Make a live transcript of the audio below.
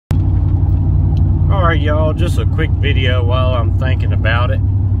Alright y'all, just a quick video while I'm thinking about it.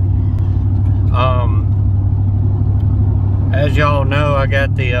 As y'all know, I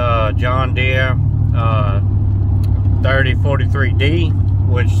got the John Deere 3043D,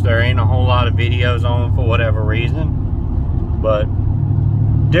 which there ain't a whole lot of videos on for whatever reason. But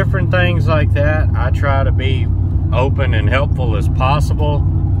different things like that, I try to be open and helpful as possible.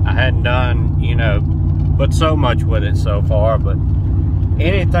 I hadn't done, but so much with it so far, but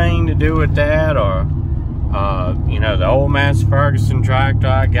anything to do with that, or the old Massey Ferguson tractor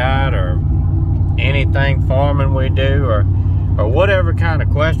I got, or anything farming we do, or whatever kind of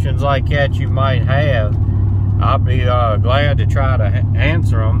questions like that you might have, I'll be glad to try to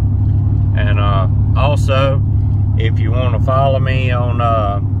answer them. And also, if you want to follow me on,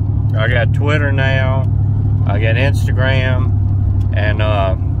 I got Twitter now, I got Instagram, and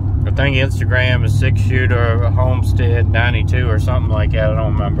I think Instagram is 6Shooter Homestead 92 or something like that. I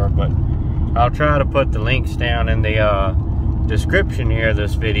don't remember, but I'll try to put the links down in the description here of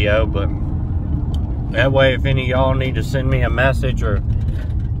this video. But that way, if any of y'all need to send me a message, or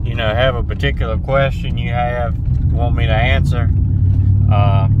have a particular question you want me to answer,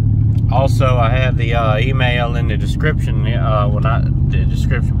 also I have the email in the description. Well, not the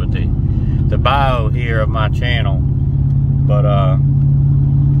description, but the bio here of my channel. But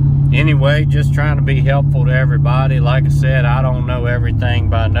anyway, just trying to be helpful to everybody. Like I said, I don't know everything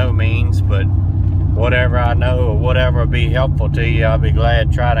by no means, but whatever I know or whatever will be helpful to you, I'll be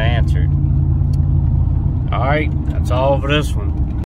glad to try to answer it. Alright, that's all for this one.